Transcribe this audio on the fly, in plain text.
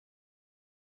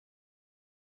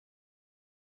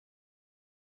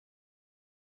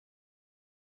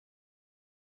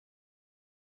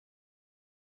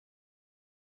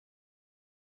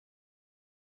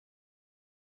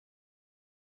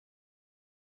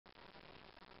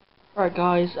Alright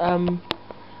guys,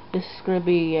 this is going to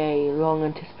be a long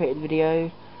anticipated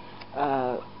video.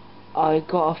 I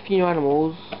got a few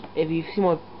animals. If you've seen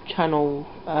my channel,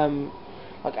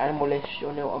 like Animalish,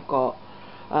 you'll know what I've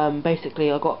got.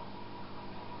 Basically I got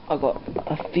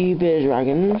a few bearded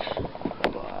dragons.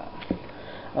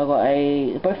 I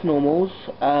got both normals.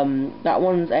 That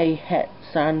one's a het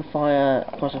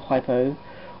sandfire plus a hypo,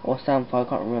 or sandfire, I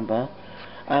can't remember.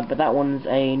 But that one's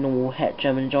a normal het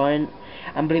German giant,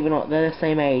 and believe it or not, they're the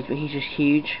same age, but he's just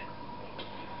huge.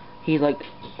 He's like,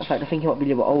 in fact I think he might be a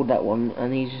little bit old, that one,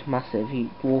 and he's just massive. He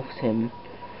dwarfs him.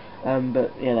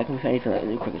 But yeah, that can be for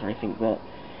anything like crickets or anything. But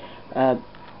I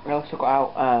also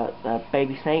got out the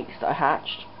baby snakes that I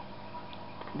hatched.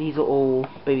 These are all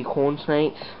baby corn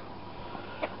snakes.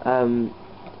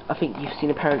 I think you've seen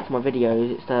the parents in my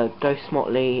videos. It's the Ghost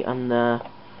Motley and the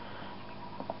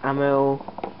Amel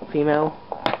female.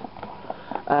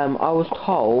 I was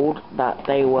told that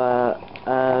they were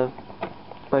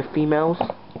both females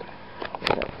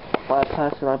by a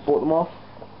person I bought them off,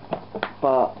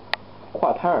 but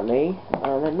quite apparently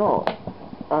they're not.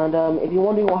 And if you're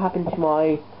wondering what happened to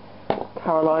my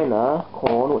Carolina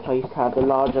corn, which I used to have, the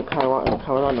larger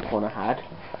Carolina corn I had,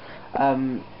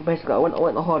 basically I went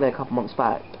on holiday a couple months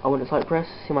back. I went to Cyprus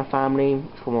to see my family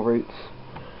for my roots.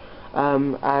 My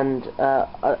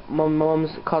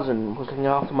mum's cousin was looking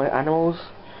after my animals,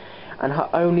 and her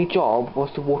only job was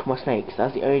to water my snakes.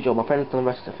 That's the only job. My friends done the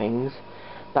rest of the things.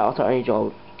 That was her only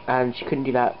job, and she couldn't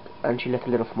do that, and she left a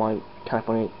little for my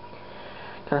California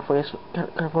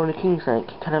king snake,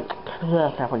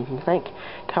 California king snake,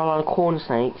 Carolina corn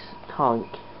snakes, tank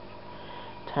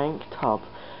tub.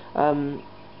 And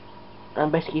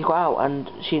basically he got out,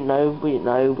 and she didn't know, we didn't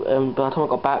know. By the time I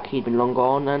got back, he'd been long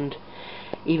gone, and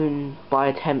even by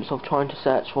attempts of trying to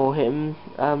search for him,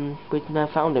 we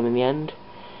never found him in the end.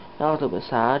 That was a little bit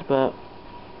sad, but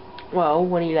well,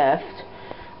 when he left,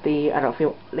 the adult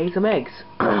female laid some eggs,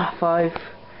 5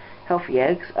 healthy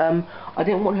eggs. I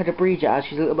didn't want her to breed yet, as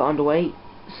she's a little bit underweight,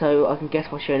 so I can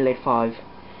guess why she only laid 5.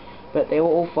 But they were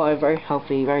all 5 very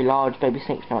healthy, very large baby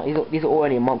snakes now. These are all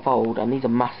only a month old, and these are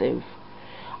massive.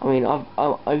 I mean, I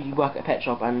work at a pet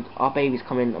shop, and our babies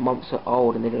come in a month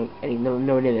old, and they don't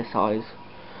nowhere near this size.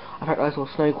 In fact, I saw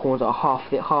snow corns that are half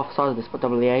the size of this, but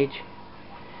double the age.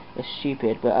 It's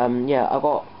stupid, but yeah, I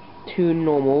got 2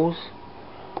 normals,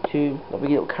 2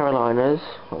 little Carolinas,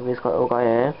 like this little guy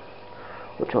here,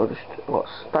 which I've got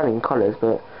stunning colours,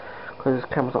 but because this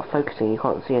camera's not focusing, you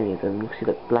can't see any of them. You can see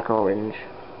the black and orange.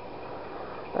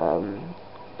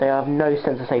 They have no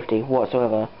sense of safety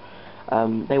whatsoever.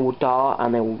 They will dart,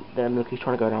 and then look, he's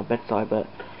trying to go down bedside, but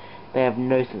they have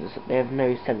no sense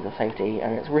of safety,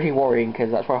 and it's really worrying,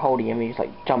 because that's where I'm holding him. He just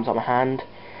like jumps up my hand,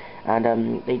 and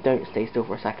they don't stay still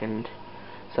for a second.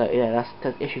 So yeah,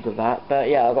 there's issues with that. But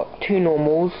yeah, I got 2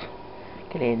 normals.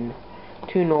 Get in.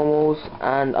 2 normals,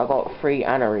 and I got 3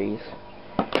 anaries.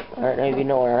 I don't know if you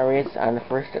know what an anary is.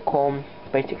 Anaphoristic corn.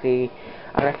 Basically,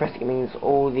 anaphoristic means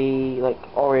all the like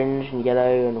orange and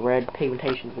yellow and red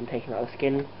pigmentation's been taken out of the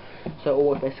skin. So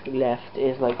all that's basically left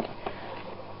is like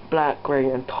black, grey,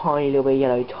 and tiny little bit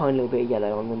of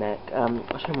yellow on the neck.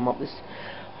 I'll show my mum this.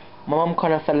 My mum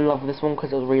kind of fell in love with this one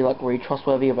because it was really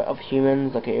trustworthy of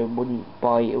humans. Like, it wouldn't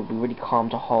bite, it would be really calm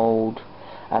to hold.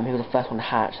 He was the first one to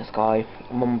hatch, this guy.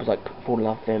 My mum was like falling in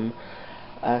love with him.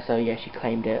 So yeah, she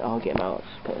claimed it. I'll get him out.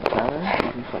 Just put it down.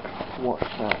 You can just like watch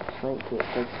that snake.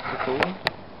 It's cool.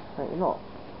 No, you're not.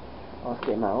 I'll just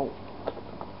get him out.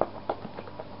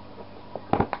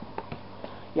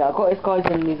 Yeah, I got this guy's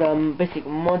in these basically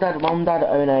mum and dad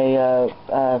own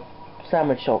a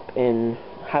sandwich shop in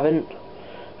Havant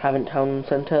Town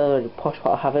Centre, the posh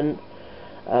part of Havant.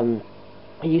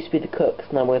 It used to be the Cooks,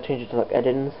 now we're going to change it to like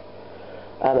Eddins.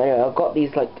 Anyway, I've got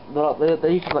these like they're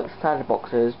usually like standard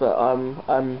boxes, but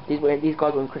these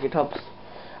guys were in cricket tubs,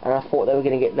 and I thought they were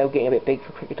getting a bit big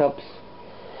for cricket tubs.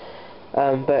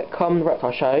 But come the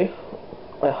reptile show,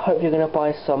 I hope you're going to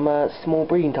buy some small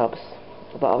breeding tubs.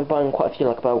 But I'll be buying quite a few,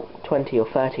 like about 20 or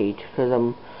 30, because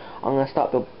I'm going to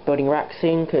start building racks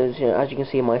soon, because as you can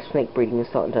see, my snake breeding is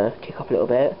starting to kick up a little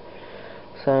bit.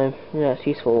 So yeah, it's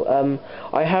useful.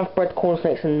 I have bred corn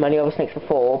snakes and many other snakes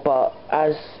before, but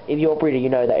if you're a breeder, you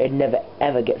know that it never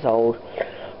ever gets old.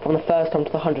 From the first time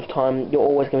to the 100th time, you're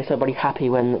always going to be so bloody happy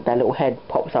when that little head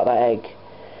pops out that egg.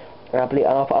 And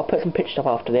I'll put some pictures up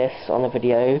after this on the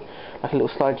video, like a little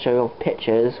slideshow of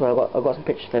pictures where I've got some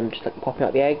pictures of them just like popping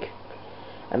out the egg,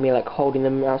 and me like holding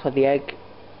them outside the egg,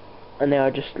 and they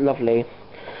are just lovely.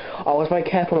 I was very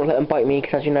careful not to let them bite me,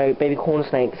 because as you know, baby corn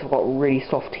snakes have got really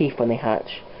soft teeth when they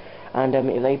hatch, and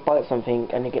if they bite something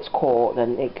and it gets caught,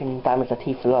 then it can damage their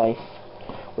teeth for life.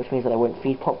 which means that they won't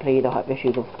feed properly. They'll have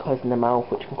issues of closing their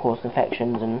mouth, which can cause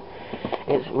infections, and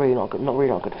it's really not good, not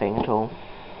a good thing at all.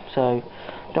 So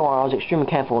don't worry, I was extremely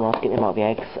careful when I was getting them out of the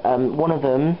eggs. One of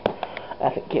them, I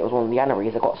think it was one of the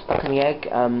anaries that got stuck in the egg.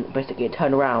 Basically it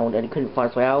turned around and it couldn't find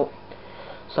its way out.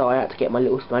 So I had to get my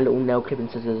little nail clipping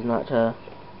scissors, and I had to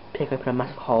pick open a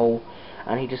massive hole,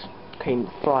 and he just came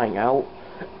flying out.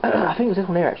 I think it was this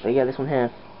one here actually. Yeah, this one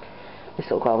here. This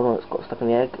little guy was the one that's got stuck in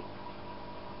the egg.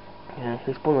 Yeah,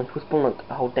 he was born like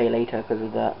a whole day later because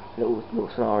of that little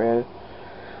scenario.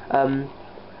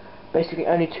 Basically,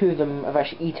 only 2 of them have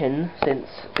actually eaten since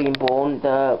being born.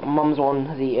 The mum's one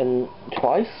has eaten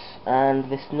twice,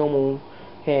 and this normal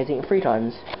here has eaten 3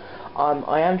 times.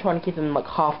 I am trying to give them like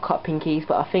half-cut pinkies,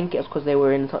 but I think it's because they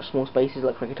were in such small spaces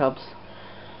like cricket tubs.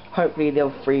 Hopefully, the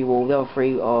other 3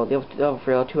 are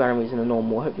 2 animals in the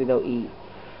normal. Hopefully, they'll eat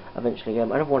eventually.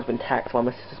 Another one's been taxed by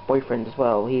my sister's boyfriend as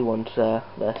well. He wants this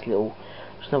little,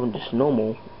 just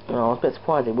normal. I was a bit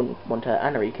surprised they wouldn't want an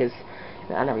anery, because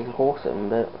the aneries are awesome,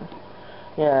 but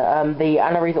yeah, the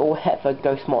aneries are all Hetford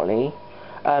Ghost Motley.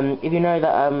 If you know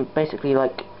that basically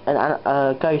like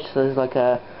a ghost is like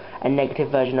a negative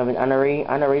version of an anery.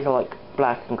 Aneries are like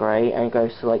black and grey, and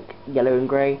ghosts are like yellow and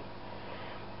grey.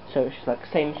 So it's just like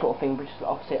same sort of thing, but just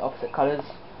opposite colours.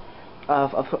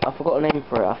 I forgot a name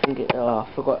for it. I think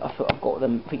I've got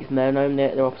them. I think it's melanome.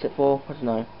 They're opposite for. I don't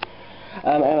know.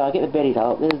 Anyway, I'll get the beardies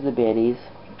out. This is the beardies.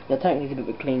 They're technically a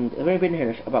bit cleaned. They've only been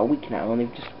here about a week now, and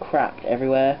they've just crapped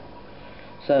everywhere.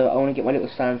 So I want to get my little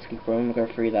sand scooper and go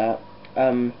through that.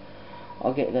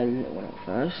 I'll get the little one out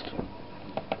first.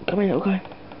 Come here, little guy.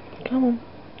 Come on,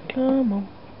 come on,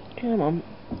 come on.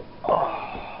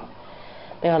 Oh,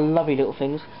 they are lovely little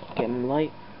things. Get them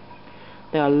light.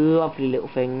 They are lovely little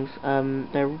things.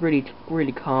 They're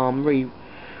really calm,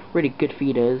 really good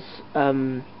feeders.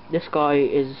 This guy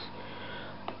is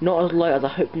not as light as I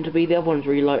hoped him to be. The other one's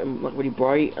really light and like really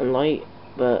bright and light,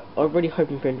 but I was really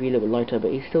hoping for him to be a little bit lighter.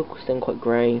 But he's still staying quite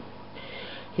grey.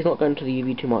 He's not going to the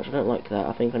UV too much. I don't like that.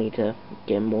 I think I need to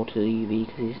get him more to the UV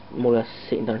because he's more or less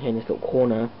sitting down here in this little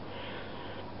corner.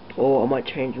 Or I might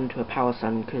change him to a power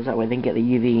sand, because that way they can get the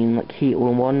UV and like heat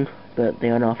all in one. But they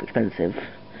are enough expensive.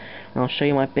 And I'll show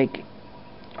you my big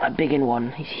in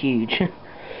one. He's huge.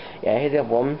 Yeah, here's the other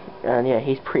one, and yeah,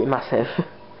 he's pretty massive.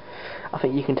 I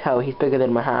think you can tell he's bigger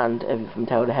than my hand from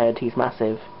tail to head. He's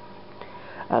massive.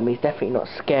 He's definitely not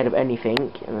scared of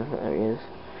anything. There he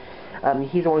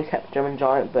is. He's always kept German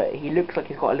Giant, but he looks like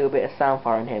he's got a little bit of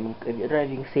Soundfire in him. I don't know if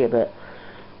you can see it, but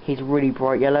he's really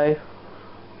bright yellow.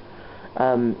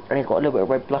 And he's got a little bit of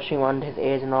red blushing around his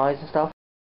ears and eyes and stuff.